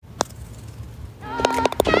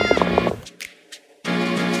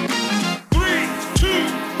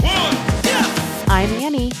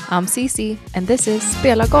Annie. I'm Cece, and this is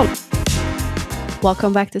Spela Golf.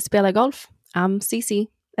 Welcome back to Spela Golf. I'm Cece.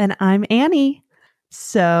 And I'm Annie.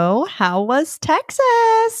 So, how was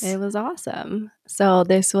Texas? It was awesome. So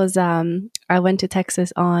this was, I went to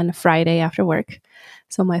Texas on Friday after work.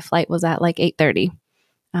 So my flight was at like 8:30.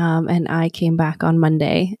 And I came back on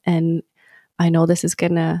Monday. And I know this is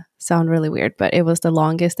going to sound really weird, but it was the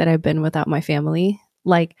longest that I've been without my family.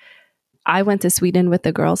 Like, I went to Sweden with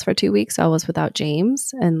the girls for 2 weeks. So I was without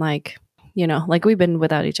James, and we've been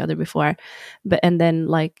without each other before, and then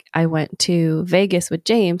I went to Vegas with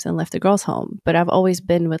James and left the girls home. But I've always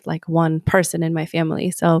been with like one person in my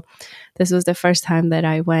family. So this was the first time that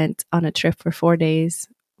I went on a trip for 4 days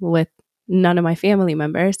with none of my family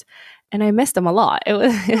members. And I missed them a lot. It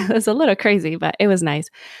was a little crazy, but it was nice.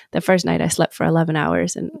 The first night I slept for 11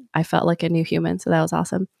 hours and I felt like a new human. So that was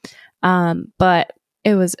awesome. But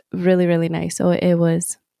it was really, really nice. So it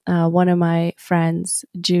was one of my friends,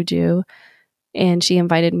 Juju, and she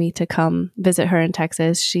invited me to come visit her in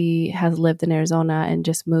Texas. She has lived in Arizona and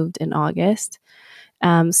just moved in August.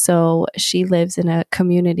 So she lives in a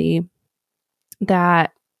community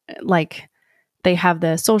that they have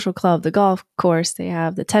the social club, the golf course, they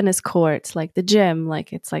have the tennis courts, like the gym,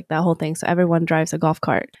 it's like that whole thing. So everyone drives a golf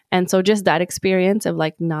cart. And so just that experience of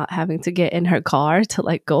not having to get in her car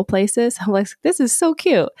to go places, I'm like, this is so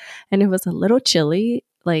cute. And it was a little chilly,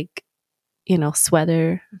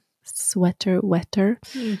 sweater weather.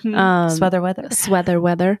 Sweater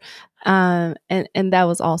weather. And that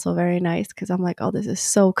was also very nice because I'm like, oh, this is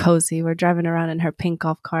so cozy. We're driving around in her pink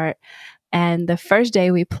golf cart. And the first day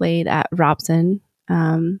we played at Robson.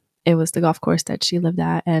 It was the golf course that she lived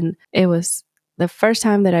at. And it was the first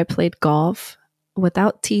time that I played golf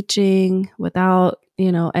without teaching, without,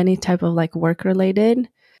 any type of work related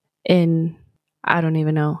in, I don't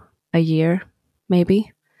even know, a year,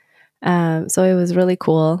 maybe. So it was really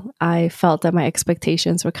cool. I felt that my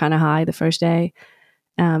expectations were kind of high the first day,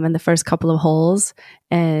 and the first couple of holes.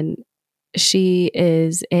 And she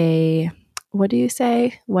is what do you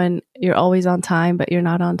say when you're always on time, but you're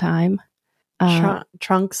not on time?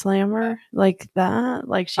 Trunk slammer, like that?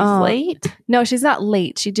 Like she's late? No, she's not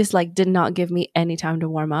late. She just did not give me any time to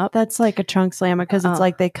warm up. That's like a trunk slammer because it's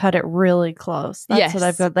they cut it really close. That's what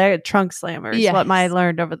I've got. They're trunk slammers. Yes. What I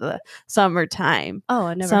learned over the summertime. Oh,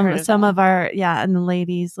 I never heard of some that. of our and the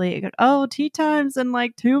ladies tee times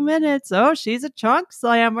in 2 minutes. Oh, she's a trunk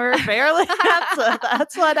slammer. Barely.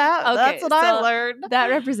 that's what happened. Okay, that's what I learned.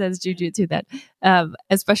 That represents jujitsu then,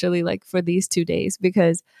 especially for these 2 days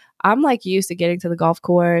because I'm used to getting to the golf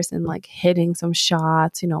course and hitting some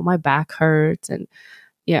shots, my back hurts and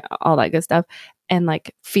all that good stuff, and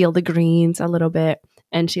feel the greens a little bit.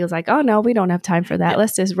 And she was like, oh no, we don't have time for that.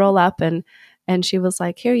 Let's just roll up. And she was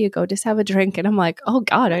like, here you go, just have a drink. And I'm like, oh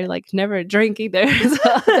God, I never drink either. So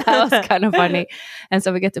that was kind of funny. And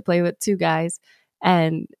so we get to play with 2 guys.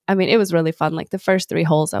 And I mean, it was really fun. The first 3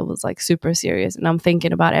 holes, I was super serious and I'm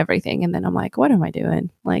thinking about everything. And then I'm like, what am I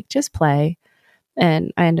doing? Just play.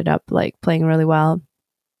 And I ended up playing really well.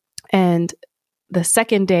 And the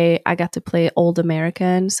second day I got to play Old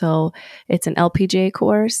American. So it's an LPGA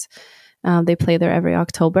course. They play there every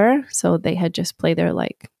October. So they had just played there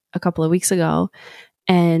a couple of weeks ago.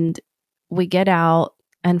 And we get out.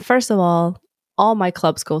 And first of all my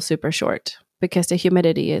clubs go super short because the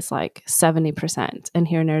humidity is 70%. And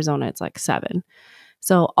here in Arizona, it's 7.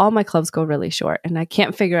 So all my clubs go really short and I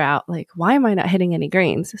can't figure out why am I not hitting any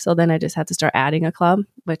greens? So then I just had to start adding a club,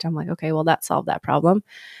 which I'm like, okay, well that solved that problem.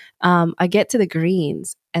 I get to the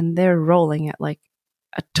greens and they're rolling at a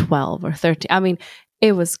 12 or 13. I mean,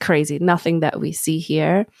 it was crazy. Nothing that we see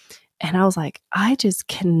here. And I was like, I just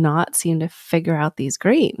cannot seem to figure out these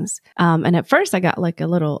greens. And at first I got a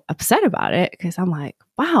little upset about it because I'm like,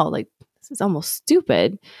 wow, this is almost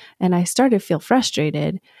stupid. And I started to feel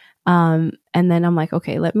frustrated. And then I'm like,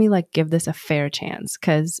 okay, let me give this a fair chance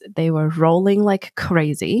because they were rolling like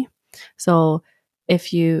crazy. So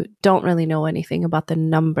if you don't really know anything about the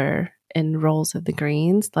number and rolls of the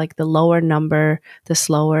greens, the lower number, the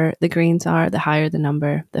slower the greens are, the higher the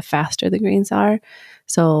number, the faster the greens are.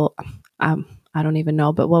 So I don't even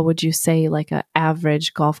know, but what would you say an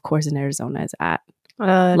average golf course in Arizona is at?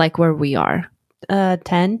 Where we are?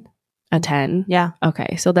 10. A 10? Yeah.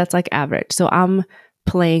 Okay, so that's average. So I'm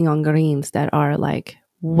playing on greens that are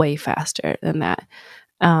way faster than that.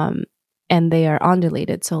 And they are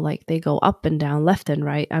undulated. So they go up and down, left and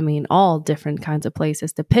right. I mean, all different kinds of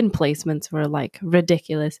places. The pin placements were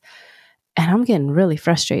ridiculous. And I'm getting really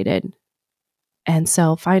frustrated. And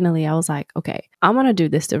so finally I was like, okay, I'm going to do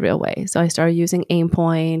this the real way. So I started using aim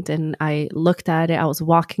point and I looked at it. I was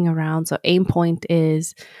walking around. So aim point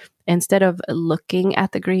is instead of looking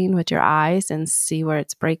at the green with your eyes and see where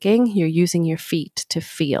it's breaking, you're using your feet to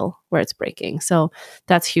feel where it's breaking. So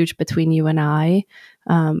that's huge between you and I,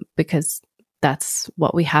 because that's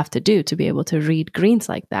what we have to do to be able to read greens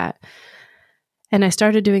like that. And I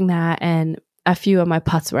started doing that, and a few of my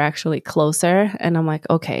putts were actually closer. And I'm like,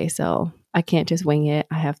 okay, so I can't just wing it.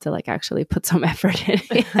 I have to like actually put some effort in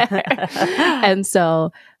here. And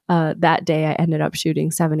so that day I ended up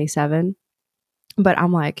shooting 77. But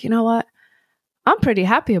I'm like, you know what? I'm pretty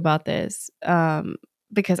happy about this,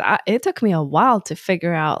 because it took me a while to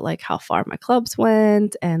figure out like how far my clubs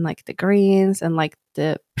went and like the greens. And like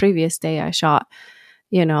the previous day I shot,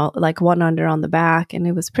 like 1 under on the back, and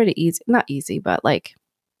it was pretty easy. Not easy, but like,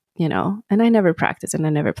 and I never practice and I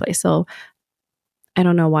never play. So I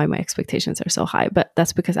don't know why my expectations are so high, but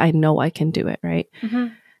that's because I know I can do it. Right.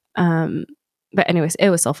 Mm-hmm. But anyways, it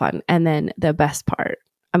was so fun. And then the best part,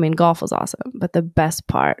 I mean, golf was awesome, but the best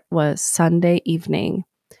part was Sunday evening,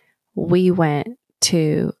 we went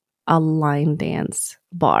to a line dance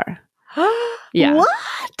bar. Yeah.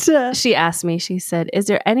 What? She asked me, she said, is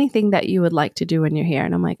there anything that you would like to do when you're here?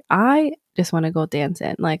 And I'm like, I just want to go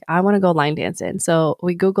dancing. Like, I want to go line dancing. So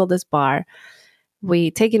we Googled this bar, we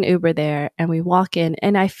take an Uber there, and we walk in,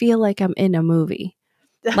 and I feel like I'm in a movie.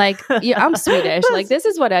 Like, yeah, I'm Swedish. Like, this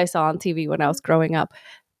is what I saw on TV when I was growing up.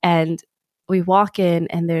 And we walk in,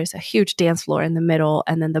 and there's a huge dance floor in the middle,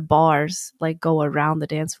 and then the bars like go around the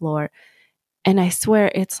dance floor. And I swear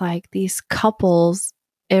it's like these couples,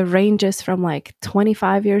 it ranges from like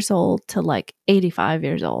 25 years old to like 85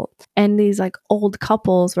 years old. And these like old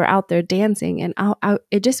couples were out there dancing, and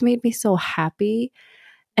it just made me so happy.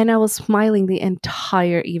 And I was smiling the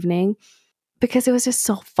entire evening because it was just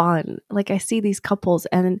so fun. Like, I see these couples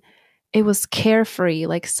and it was carefree.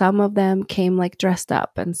 Like, some of them came like dressed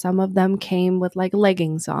up, and some of them came with like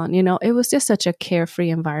leggings on. It was just such a carefree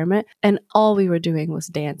environment. And all we were doing was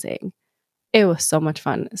dancing. It was so much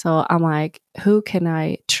fun. So I'm like, who can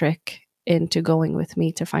I trick into going with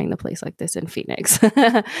me to find a place like this in Phoenix?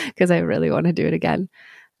 Because I really want to do it again.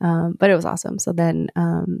 But it was awesome. So then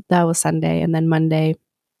that was Sunday. And then Monday,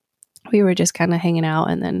 we were just kind of hanging out.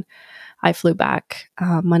 And then I flew back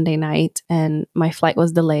Monday night, and my flight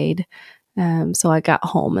was delayed. So I got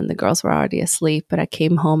home and the girls were already asleep, but I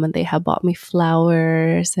came home and they had bought me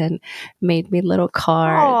flowers and made me little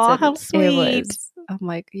cards. Oh, how sweet. I'm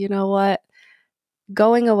like, you know what?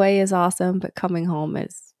 Going away is awesome, but coming home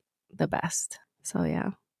is the best. So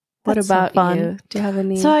yeah. What about you? Do you have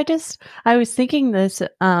any? So I was thinking this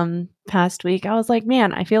past week. I was like,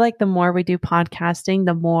 man, I feel like the more we do podcasting,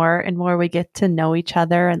 the more and more we get to know each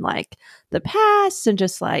other and like the past and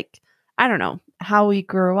just like, I don't know, how we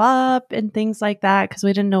grew up and things like that. Cause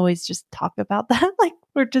we didn't always just talk about that. Like,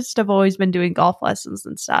 have always been doing golf lessons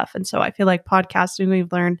and stuff. And so I feel like podcasting,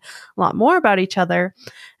 we've learned a lot more about each other.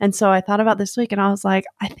 And so I thought about this week and I was like,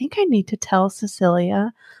 I think I need to tell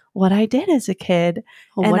Cecilia what I did as a kid.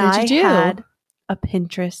 Well, what did you do? I had a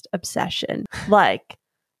Pinterest obsession. Like,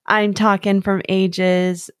 I'm talking from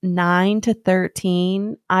ages 9 to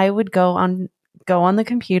 13. I would go on the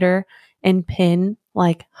computer and pin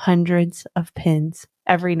like hundreds of pins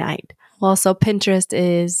every night. Well, so Pinterest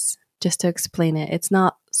is, just to explain it, it's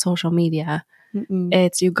not social media. Mm-mm.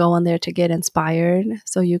 It's you go on there to get inspired.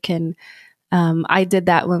 So you can, I did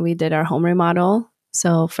that when we did our home remodel.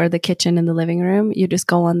 So for the kitchen and the living room, you just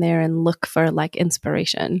go on there and look for like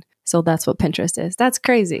inspiration. So that's what Pinterest is. That's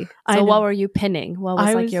crazy. So what were you pinning? What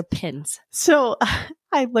was your pins? So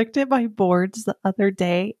I looked at my boards the other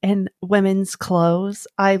day and women's clothes.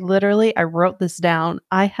 I wrote this down.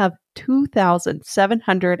 I have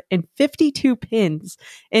 2,752 pins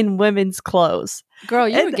in women's clothes. Girl,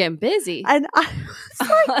 you were getting busy. And I was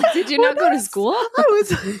like, did you not go to school? I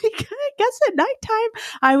was like, I guess at nighttime,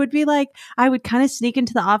 I would kind of sneak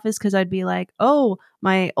into the office because I'd be like, oh,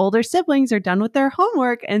 my older siblings are done with their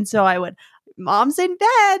homework. And so mom's in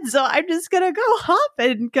bed, so I'm just going to go hop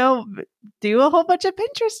and go do a whole bunch of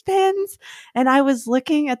Pinterest pins. And I was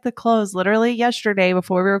looking at the clothes literally yesterday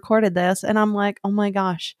before we recorded this. And I'm like, oh my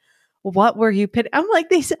gosh, what were you pinning? I'm like,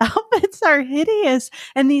 these outfits are hideous.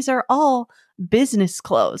 And these are all business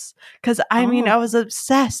clothes. Because I mean, I was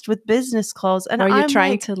obsessed with business clothes. And are you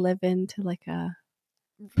trying to live into like a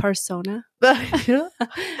persona?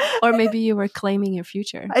 Or maybe you were claiming your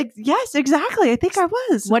future. Yes, exactly. I think I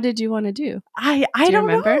was. What did you want to do? I don't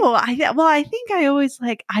remember? Know. I think I always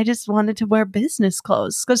I just wanted to wear business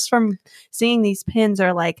clothes because from seeing these pins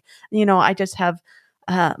are like, I just have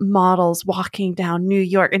models walking down New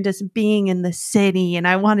York and just being in the city. And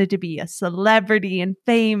I wanted to be a celebrity and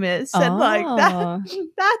famous. And like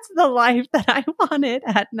that's the life that I wanted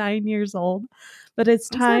at 9 years old. But it's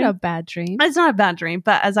time. It's not a bad dream. It's not a bad dream.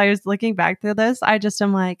 But as I was looking back through this, I just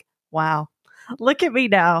am like, wow, look at me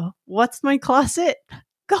now. What's my closet?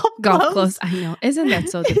 Golf clothes. I know. Isn't that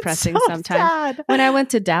so depressing so sometimes? Sad. When I went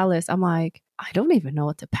to Dallas, I'm like, I don't even know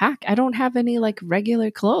what to pack. I don't have any like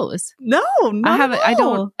regular clothes. No, I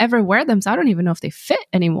don't ever wear them, so I don't even know if they fit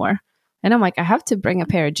anymore. And I'm like, I have to bring a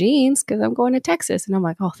pair of jeans because I'm going to Texas. And I'm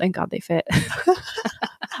like, oh, thank God they fit.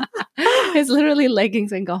 It's literally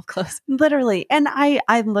leggings and golf clothes. Literally. And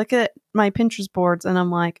I look at my Pinterest boards and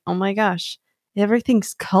I'm like, oh my gosh,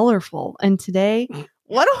 everything's colorful. And today,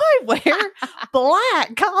 what do I wear?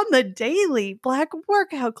 Black on the daily. Black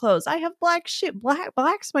workout clothes. I have black shit.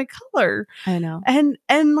 Black's my color. I know. And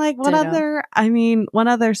like one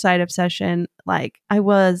other side obsession, like I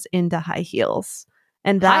was into high heels.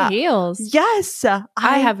 And high heels? Yes.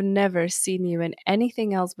 I have never seen you in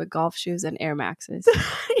anything else but golf shoes and Air Maxes.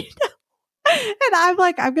 And I'm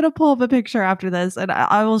like, I'm going to pull up a picture after this and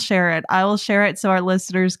I will share it. I will share it so our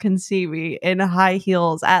listeners can see me in high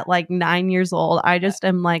heels at like 9 years old. I just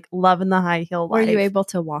am like loving the high heel life. Were you able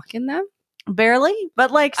to walk in them? Barely,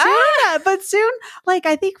 but like soon, like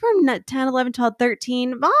I think from 10, 11, 12,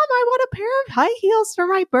 13, Mom, I want a pair of high heels for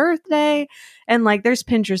my birthday. And like there's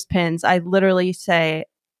Pinterest pins. I literally say,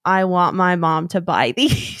 I want my mom to buy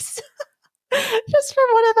these. Just for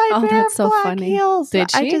one of my pair of black heels.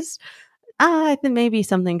 Did she? I think maybe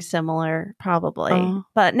something similar, probably.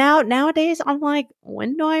 But nowadays, I'm like,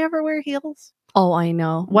 when do I ever wear heels? Oh, I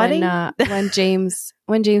know. Wedding? When James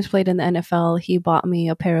played in the NFL, he bought me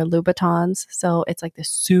a pair of Louboutins. So it's like the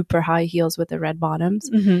super high heels with the red bottoms.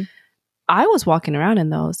 Mm-hmm. I was walking around in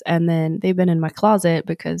those, and then they've been in my closet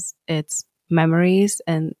because it's memories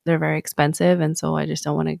and they're very expensive, and so I just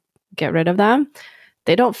don't want to get rid of them.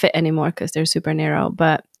 They don't fit anymore because they're super narrow.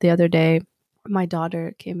 But the other day, my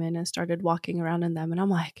daughter came in and started walking around in them, and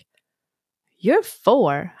I'm like, you're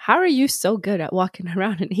 4. How are you so good at walking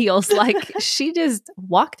around in heels? Like she just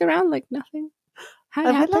walked around like nothing.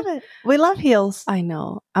 I love it. We love heels. I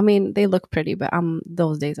know. I mean, they look pretty, but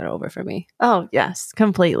those days are over for me. Oh, yes,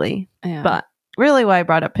 completely. Yeah. But really why I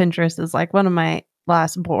brought up Pinterest is like one of my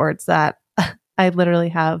last boards that I literally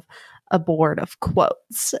have a board of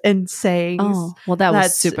quotes and sayings. Oh, well, that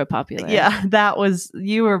was super popular. Yeah, that was,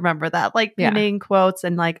 you remember that, like pinning quotes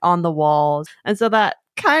and like on the walls. And so that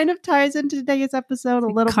kind of ties into today's episode a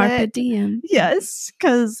little bit. Carpe diem. Yes,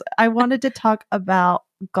 because I wanted to talk about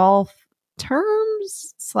golf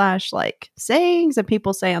terms / like sayings that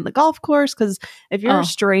people say on the golf course. Because if you're a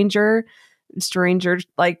stranger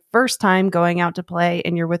like first time going out to play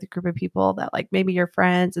and you're with a group of people that like maybe you're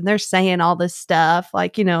friends and they're saying all this stuff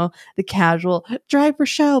like, you know, the casual drive for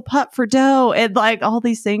show, putt for dough, and like all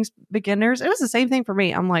these things, beginners. It was the same thing for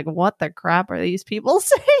me. I'm like, what the crap are these people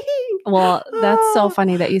saying? Well, that's so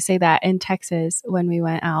funny that you say that. In Texas when we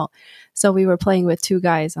went out, so we were playing with 2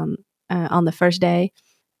 guys on the first day,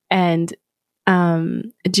 and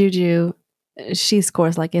Juju, she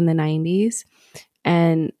scores like in the 90s,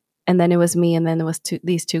 and then it was me, and then there was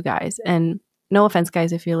these 2 guys. And no offense,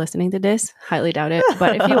 guys, if you're listening to this, highly doubt it.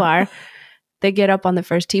 But if you are, they get up on the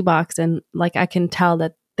first tee box, and like I can tell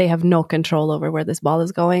that they have no control over where this ball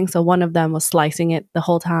is going. So one of them was slicing it the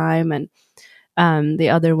whole time, and the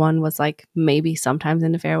other one was like maybe sometimes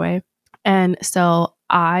in the fairway. And so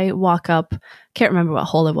I walk up, can't remember what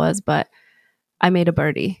hole it was, but I made a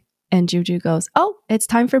birdie. And Juju goes, "Oh, it's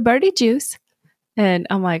time for birdie juice." And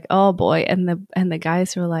I'm like, oh boy. And the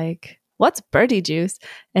guys were like, "What's birdie juice?"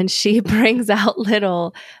 And she brings out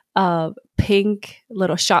little pink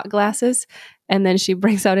little shot glasses. And then she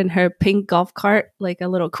brings out in her pink golf cart like a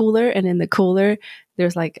little cooler. And in the cooler,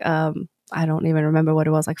 there's like, I don't even remember what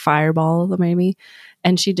it was, like Fireball maybe.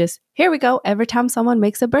 And she just, here we go. Every time someone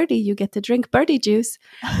makes a birdie, you get to drink birdie juice.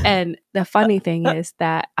 And the funny thing is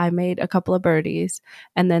that I made a couple of birdies,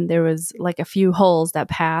 and then there was like a few holes that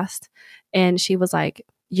passed. And she was like,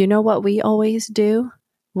 you know what we always do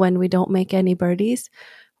when we don't make any birdies?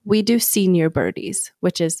 We do senior birdies,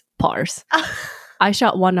 which is pars. I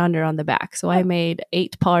shot 1 under on the back. So I made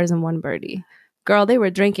 8 pars and 1 birdie. Girl, they were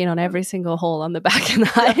drinking on every single hole on the back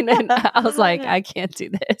nine. And I was like, I can't do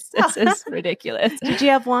this. This is ridiculous. Did you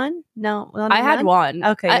have 1? No. I had 1.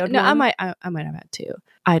 Okay. I might have had 2.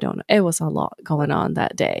 I don't know. It was a lot going on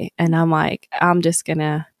that day. And I'm like, I'm just going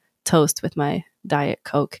to toast with my Diet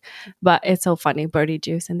Coke. But it's so funny, birdie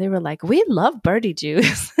juice. And they were like, we love birdie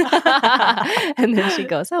juice. And then she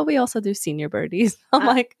goes, oh, we also do senior birdies. I'm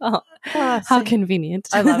like, oh, how convenient.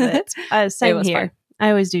 I love it. Same here. Fun. I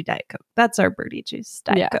always do Diet Coke. That's our Birdie juice,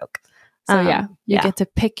 Diet Coke. So you get to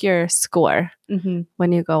pick your score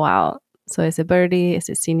when you go out. So is it birdie? Is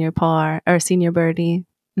it senior par or senior birdie?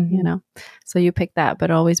 You know, so you pick that, but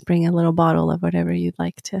always bring a little bottle of whatever you'd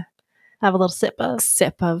like to have a little sip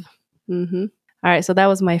of. All right. So that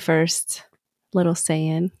was my first little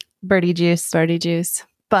saying. Birdie juice. Birdie juice.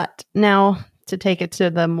 But now to take it to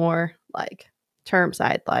the more like term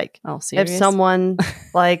side, like serious? If someone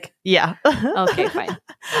like, okay, fine.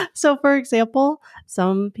 So for example,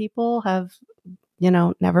 some people have,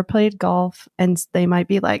 never played golf and they might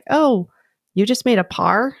be like, oh, you just made a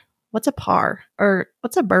par? What's a par? Or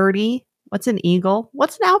what's a birdie? What's an eagle?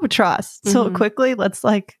 What's an albatross? So quickly, let's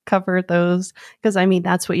like cover those. Because I mean,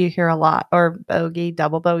 that's what you hear a lot. Or bogey,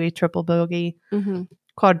 double bogey, triple bogey,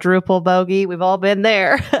 quadruple bogey. We've all been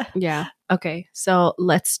there. Yeah. Okay. So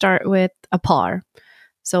let's start with a par.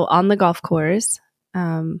 So on the golf course,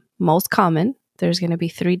 most common, there's going to be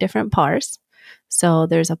 3 different pars. So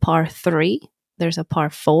there's a par 3, there's a par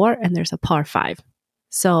 4, and there's a par 5.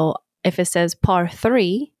 So if it says par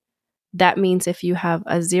 3, that means if you have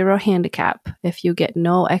a 0 handicap, if you get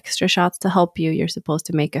no extra shots to help you, you're supposed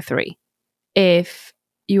to make a 3. If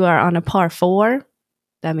you are on a par 4,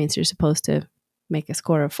 that means you're supposed to make a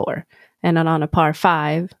score of 4. And on a par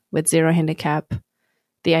 5 with 0 handicap,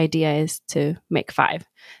 the idea is to make 5.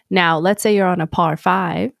 Now, let's say you're on a par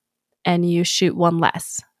 5 and you shoot 1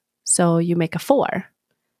 less. So you make a 4.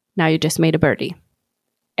 Now you just made a birdie.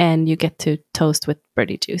 And you get to toast with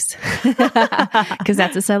birdie juice because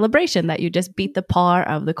that's a celebration that you just beat the par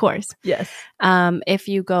of the course. Yes. If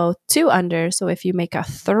you go 2 under, so if you make a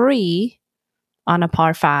 3 on a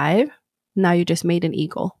par 5, now you just made an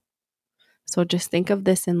eagle. So just think of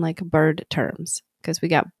this in like bird terms because we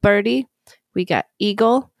got birdie, we got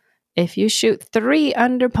eagle. If you shoot 3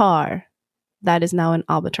 under par, that is now an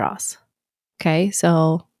albatross. Okay,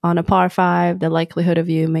 so on a par 5, the likelihood of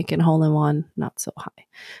you making hole in one, not so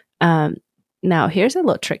high. Now, here's a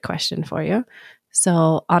little trick question for you.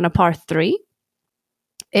 So on a par 3,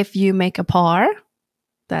 if you make a par,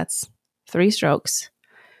 that's 3 strokes.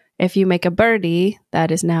 If you make a birdie,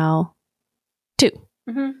 that is now 2.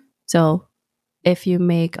 So if you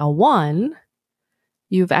make a 1,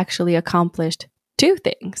 you've actually accomplished 2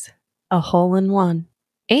 things. A hole in one.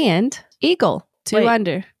 And eagle, 2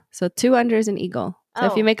 under. So 2 under is an eagle. So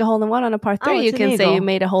if you make a hole in one on a par 3, you can say you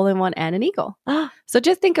made a hole in one and an eagle. So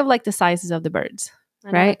just think of like the sizes of the birds,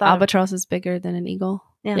 right? Albatross is bigger than an eagle.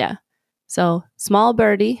 Yeah. So small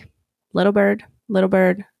birdie, little bird,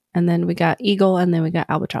 and then we got eagle, and then we got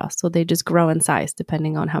albatross. So they just grow in size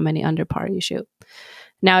depending on how many under par you shoot.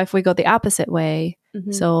 Now, if we go the opposite way,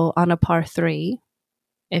 so on a par 3,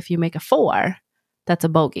 if you make a 4, that's a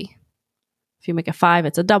bogey. If you make a 5,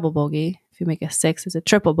 it's a double bogey. If you make a 6, it's a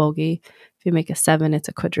triple bogey. If you make a 7, it's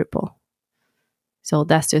a quadruple. So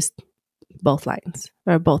that's just both lines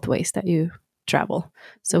or both ways that you travel.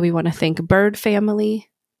 So we want to think bird family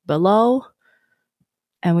below,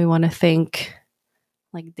 and we want to think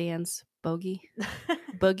like Dan's bogey,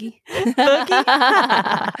 boogie, if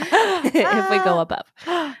we go above.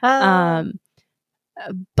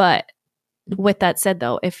 But with that said,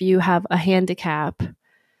 though, if you have a handicap,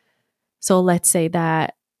 so let's say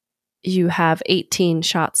that you have 18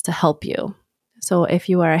 shots to help you. So if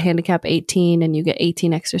you are a handicap 18 and you get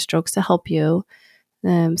 18 extra strokes to help you,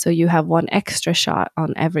 so you have 1 extra shot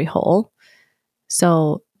on every hole.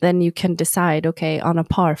 So then you can decide, okay, on a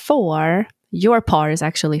par 4, your par is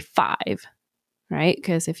actually 5, right?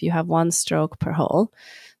 Because if you have 1 stroke per hole,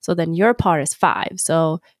 so then your par is 5.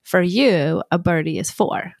 So for you, a birdie is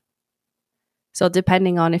 4. So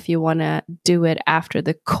depending on if you want to do it after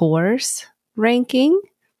the course ranking,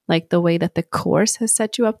 like the way that the course has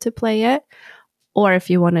set you up to play it, or if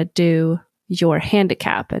you want to do your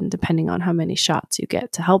handicap, and depending on how many shots you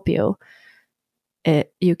get to help you,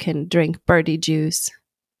 you can drink birdie juice,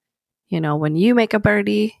 when you make a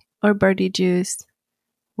birdie, or birdie juice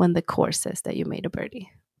when the course says that you made a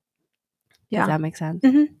birdie. Does that make sense?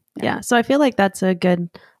 Yeah. So I feel like that's a good,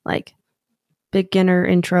 like, beginner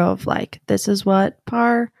intro of like, this is what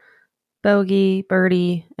par, bogey,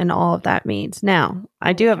 birdie, and all of that means. Now,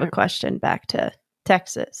 I do have a question back to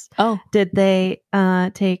Texas. Oh. Did they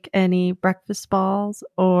take any breakfast balls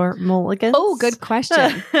or mulligans? Oh, good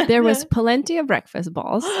question. There was plenty of breakfast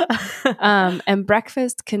balls. And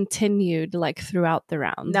breakfast continued like throughout the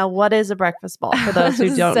round. Now, what is a breakfast ball for those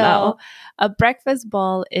who don't know? A breakfast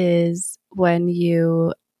ball is when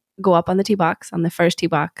you go up on the tee box, on the first tee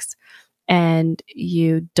box, and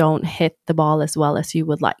you don't hit the ball as well as you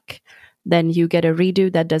would like. Then you get a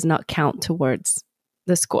redo that does not count towards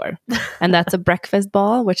the score. And that's a breakfast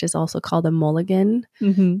ball, which is also called a mulligan.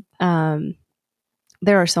 There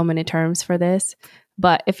are so many terms for this.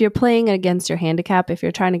 But if you're playing against your handicap, if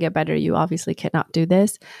you're trying to get better, you obviously cannot do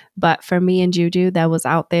this. But for me and Juju, that was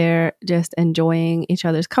out there just enjoying each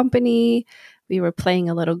other's company. We were playing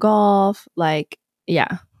a little golf. Like,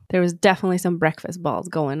 yeah, there was definitely some breakfast balls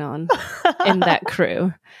going on in that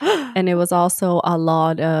crew. And it was also a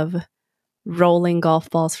lot of rolling golf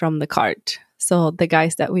balls from the cart. So the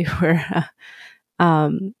guys that we were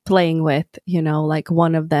playing with, you know, like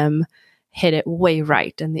one of them hit it way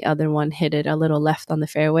right and the other one hit it a little left on the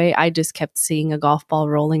fairway. I just kept seeing a golf ball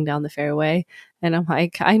rolling down the fairway. And I'm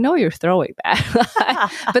like, I know you're throwing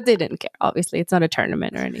that. But they didn't care. Obviously, it's not a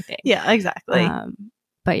tournament or anything. Yeah, exactly.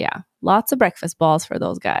 But yeah, lots of breakfast balls for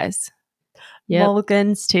those guys. Yep.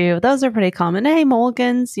 Mulligans too. Those are pretty common. Hey,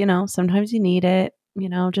 mulligans, you know, sometimes you need it. You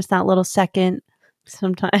know, just that little second shot.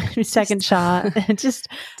 It just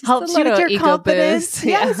helps you with your confidence. Boost.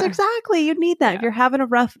 Yeah. Yes, exactly. You need that. Yeah. If you're having a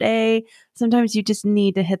rough day, sometimes you just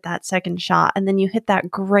need to hit that second shot. And then you hit that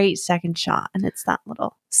great second shot. And it's that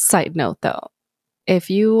little. Side note though, if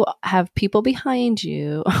you have people behind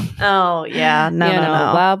you. Oh, yeah. No.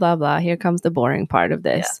 Blah, blah, blah. Here comes the boring part of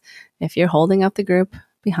this. Yeah. If you're holding up the group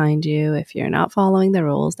behind you, if you're not following the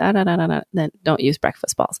rules, then don't use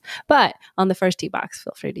breakfast balls. But on the first tee box,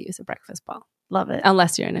 feel free to use a breakfast ball. Love it.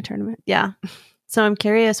 Unless you're in a tournament. Yeah. So I'm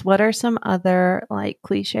curious, what are some other like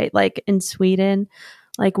cliche, like in Sweden,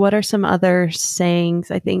 like what are some other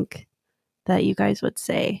sayings I think that you guys would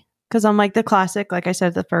say? Because I'm like the classic, like I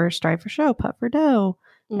said, the first drive for show, putt for dough,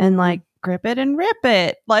 and like grip it and rip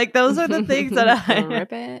it. Like those are the things that I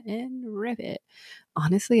grip it and rip it.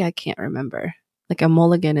 Honestly, I can't remember. Like a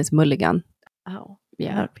mulligan is mulligan. Oh,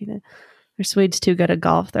 yeah. That would be the. Or Swedes too good at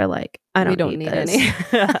golf. They're like, we don't need this. Any.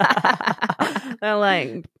 They're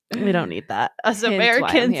like, we don't need that. Us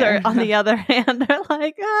Americans are, on the other hand, they're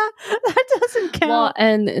like, that doesn't count. Well,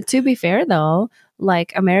 and to be fair though,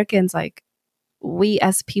 like Americans, like we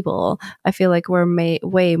as people, I feel like we're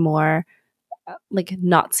way more like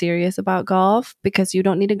not serious about golf because you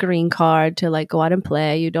don't need a green card to like go out and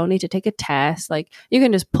play. You don't need to take a test. Like you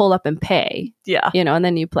can just pull up and pay. Yeah. You know, and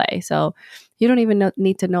then you play. So you don't even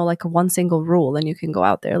need to know like one single rule and you can go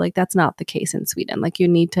out there. Like that's not the case in Sweden. Like you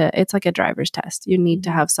need to, it's like a driver's test. You need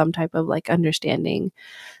to have some type of like understanding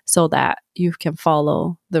so that you can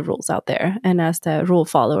follow the rules out there. And as the rule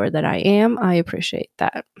follower that I am, I appreciate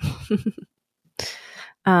that.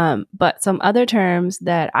 But some other terms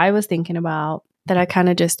that I was thinking about that I kind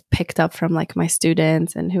of just picked up from like my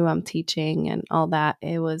students and who I'm teaching and all that,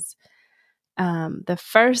 it was the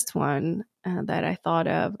first one that I thought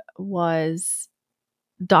of was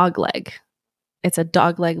dog leg. It's a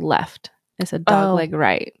dog leg left. It's a dog leg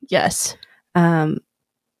right. Yes.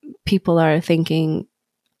 People are thinking,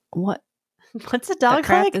 what's a dog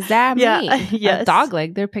leg? Does that mean? Yes. A dog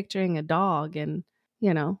leg. They're picturing a dog and,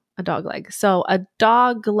 you know, a dog leg. So a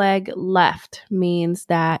dog leg left means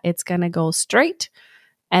that it's going to go straight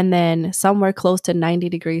and then somewhere close to 90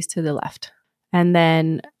 degrees to the left. And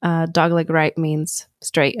then dog leg right means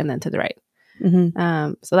straight and then to the right.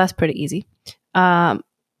 Mm-hmm. So that's pretty easy.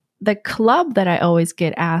 The club that I always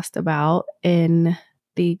get asked about in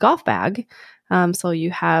the golf bag. So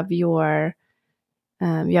you have your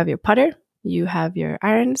putter, you have your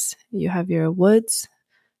irons, you have your woods,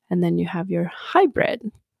 and then you have your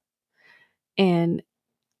hybrid. And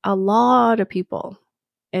a lot of people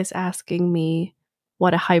is asking me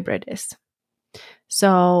what a hybrid is.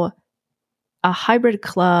 So a hybrid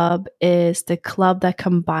club is the club that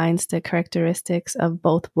combines the characteristics of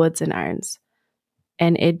both woods and irons.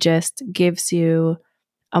 And it just gives you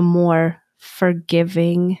a more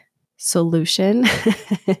forgiving solution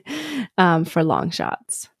for long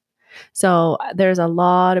shots. So there's a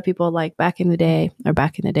lot of people like back in the day,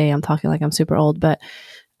 I'm talking like I'm super old, but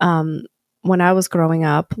when I was growing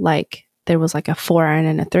up, like there was like a 4-iron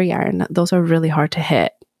and a 3-iron. Those are really hard to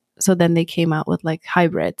hit. So then they came out with like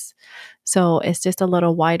hybrids. So it's just a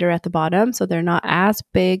little wider at the bottom. So they're not as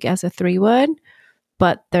big as a 3 wood,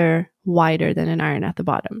 but they're wider than an iron at the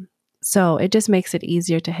bottom. So it just makes it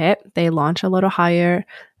easier to hit. They launch a little higher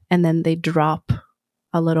and then they drop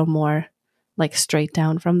a little more like straight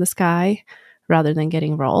down from the sky rather than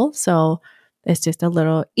getting rolled. So it's just a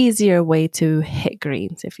little easier way to hit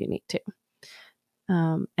greens if you need to.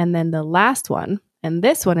 And then the last one, and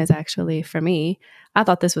this one is actually for me, I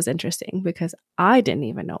thought this was interesting because I didn't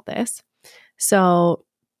even know this. So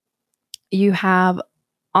you have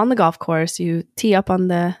on the golf course, you tee up at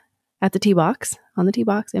the tee box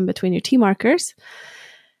in between your tee markers.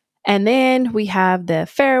 And then we have the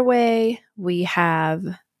fairway, we have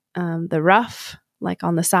the rough, like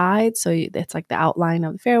on the side. So it's like the outline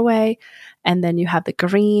of the fairway. And then you have the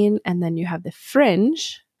green, and then you have the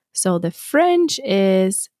fringe. So the fringe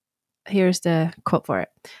is, here's the quote for it: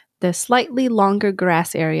 the slightly longer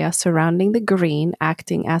grass area surrounding the green,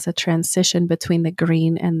 acting as a transition between the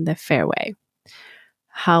green and the fairway.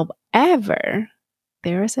 However,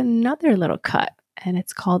 there is another little cut, and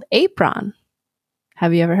it's called apron.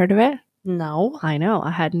 Have you ever heard of it? No. I know,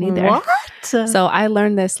 I hadn't either. What? So I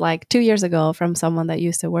learned this like 2 years ago from someone that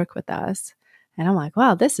used to work with us. And I'm like,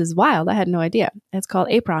 wow, this is wild. I had no idea. It's called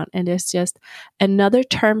apron, and it's just another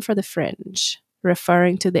term for the fringe,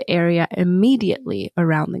 referring to the area immediately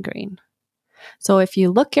around the green. So if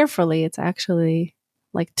you look carefully, it's actually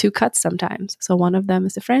like 2 cuts sometimes. So one of them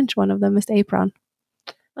is the fringe, one of them is the apron.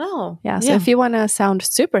 Oh. Yeah. So if you want to sound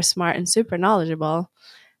super smart and super knowledgeable,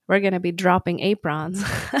 we're going to be dropping aprons.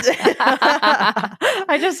 I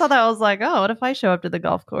just saw that. I was like, oh, what if I show up to the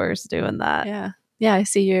golf course doing that? Yeah. Yeah. I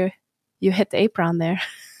see you hit the apron there.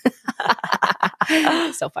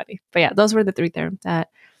 So funny. But yeah, those were the 3 terms that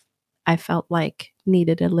I felt like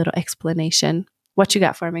needed a little explanation. What you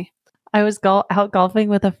got for me? I was out golfing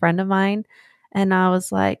with a friend of mine, and I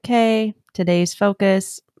was like, hey, today's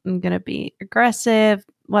focus, I'm going to be aggressive,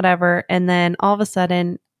 whatever. And then all of a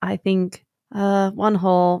sudden, I think one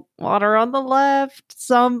hole, water on the left,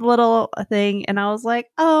 some little thing. And I was like,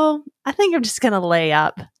 oh, I think I'm just going to lay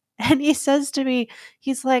up. And he says to me,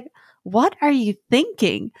 he's like, what are you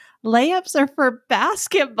thinking? Layups are for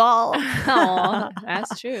basketball. Oh,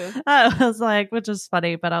 that's true. I was like, which is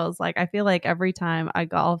funny, but I was like, I feel like every time I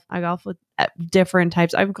golf with different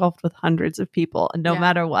types. I've golfed with hundreds of people, and no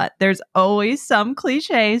matter what, there's always some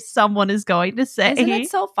cliche someone is going to say. Isn't it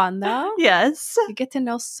so fun though? Yes. You get to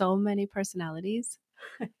know so many personalities.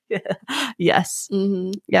 Yes.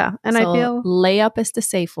 Mm-hmm. Yeah. And so I feel layup is the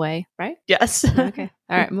safe way, right? yes. Okay.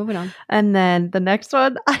 All right. Moving on. And then the next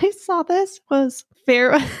one I saw this was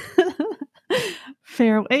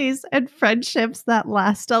fairways and friendships that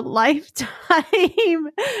last a lifetime.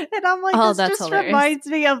 And I'm like, this just hilarious. reminds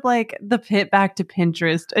me of like the pit back to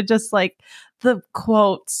Pinterest. And just like the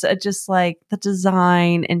quotes, just like the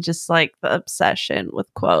design, and just like the obsession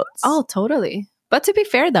with quotes. Oh, totally. But to be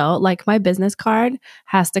fair though, like my business card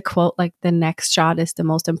has the quote, like the next shot is the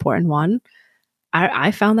most important one.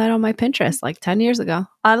 I found that on my Pinterest like 10 years ago.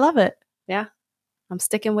 I love it. Yeah. I'm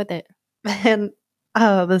sticking with it. And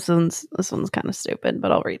this one's kind of stupid,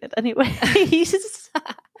 but I'll read it anyway.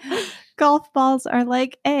 Golf balls are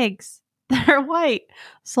like eggs. They're white,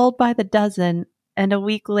 sold by the dozen, and a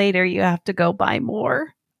week later you have to go buy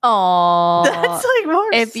more. Oh, that's like more.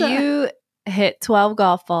 If you hit 12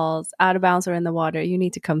 golf balls out of bounds or in the water, you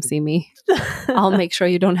need to come see me. I'll make sure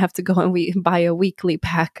you don't have to go and buy a weekly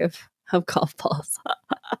pack of golf balls.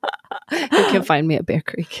 You can find me at Bear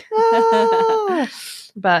Creek.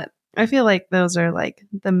 But I feel like those are like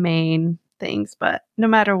the main things. But no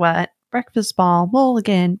matter what, breakfast ball,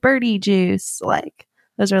 mulligan, birdie juice, like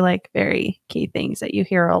those are like very key things that you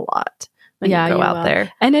hear a lot when you go out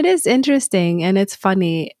there. And it is interesting and it's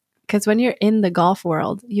funny because when you're in the golf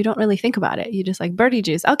world, you don't really think about it. You just like birdie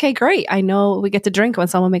juice. Okay, great. I know we get to drink when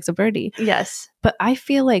someone makes a birdie. Yes. But I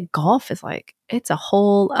feel like golf is like, it's a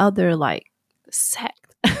whole other like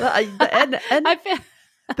sect. And I feel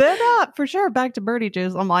they're not, for sure, back to birdie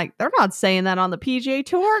juice. I'm like, they're not saying that on the PGA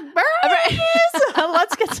Tour. Birdie juice!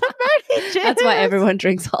 Let's get some birdie juice. That's why everyone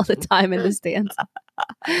drinks all the time in the stands.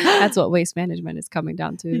 That's what waste management is coming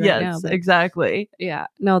down to right now. Yes, exactly. Yeah.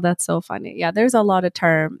 No, that's so funny. Yeah, there's a lot of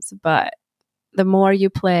terms, but the more you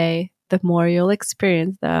play, the more you'll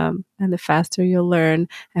experience them and the faster you'll learn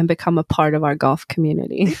and become a part of our golf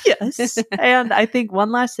community. Yes. And I think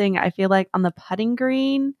one last thing, I feel like on the putting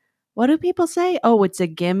green, what do people say? Oh, it's a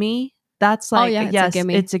gimme. That's like, yes,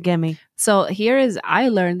 it's a gimme. So I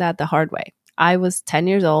learned that the hard way. I was 10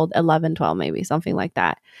 years old, 11, 12, maybe something like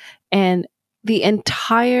that. And the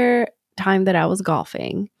entire time that I was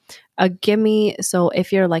golfing, a gimme. So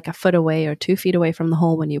if you're like a foot away or 2 feet away from the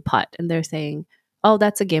hole when you putt and they're saying, oh,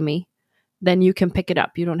 that's a gimme, then you can pick it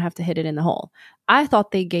up. You don't have to hit it in the hole. I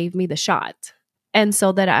thought they gave me the shot. And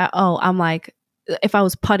so that I'm like, if I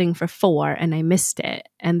was putting for 4 and I missed it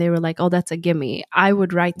and they were like, oh, that's a gimme, I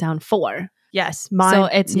would write down 4. Yes. So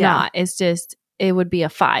it's not. It's just, it would be a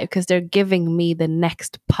 5 because they're giving me the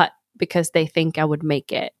next putt because they think I would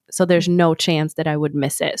make it. So there's no chance that I would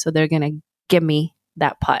miss it. So they're going to give me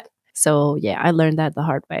that putt. So yeah, I learned that the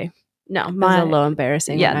hard way. No, it was a little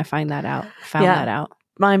embarrassing when I found that out.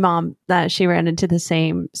 my mom, that she ran into the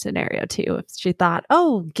same scenario too. She thought,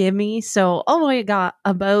 oh, gimme. So, oh, I got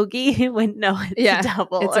a bogey. When no, it's a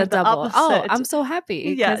double. It's or a the double. Oh, opposite. I'm so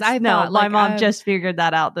happy Yes, because I no, thought my like mom just figured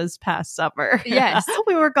that out this past summer. Yes.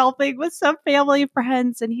 We were golfing with some family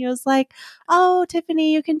friends, and he was like, oh,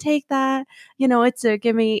 Tiffany, you can take that. You know, it's a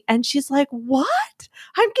gimme. And she's like, what?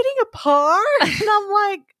 I'm getting a par? And I'm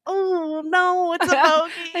like, oh, no, it's a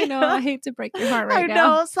bogey. I know. I hate to break your heart right I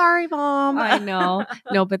now. know. Sorry, Mom. I know.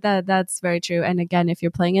 No, but that's very true. And again, if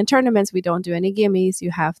you're playing in tournaments, we don't do any gimmies.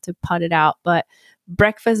 You have to putt it out. But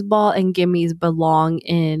breakfast ball and gimmies belong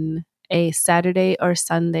in a Saturday or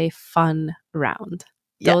Sunday fun round.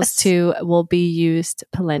 Yes. Those two will be used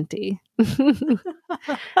plenty. And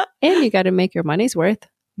you got to make your money's worth.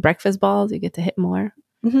 Breakfast balls, you get to hit more.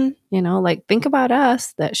 Mm-hmm. You know, like think about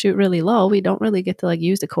us that shoot really low. We don't really get to like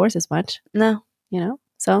use the course as much. No. You know,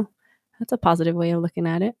 so that's a positive way of looking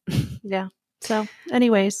at it. Yeah. So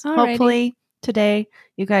anyways, Alrighty. hopefully today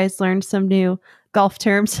you guys learned some new golf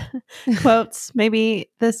terms, quotes.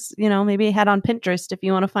 Maybe this, maybe head on Pinterest if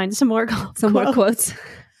you want to find some more more quotes.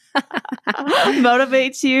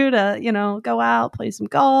 Motivates you to, go out, play some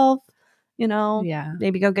golf, Yeah.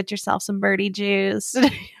 maybe go get yourself some birdie juice.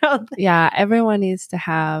 Yeah. Everyone needs to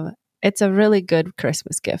have, it's a really good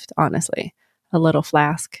Christmas gift, honestly. A little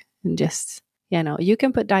flask and just, you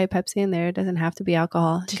can put Diet Pepsi in there. It doesn't have to be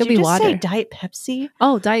alcohol. It could be water. Say Diet Pepsi?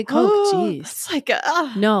 Oh, Diet Coke. Jeez. It's like,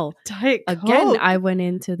 no. Diet Coke. Again, I went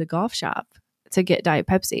into the golf shop to get Diet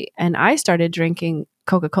Pepsi and I started drinking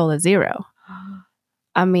Coca-Cola Zero.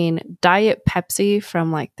 I mean, Diet Pepsi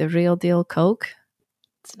from like the real deal Coke.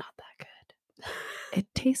 It's not that good. It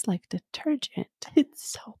tastes like detergent.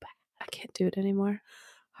 It's so bad. I can't do it anymore.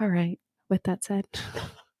 All right. With that said,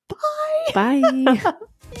 bye. Bye.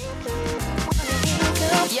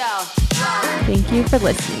 Thank you for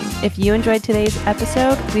listening. If you enjoyed today's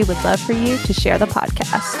episode, we would love for you to share the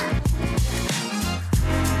podcast.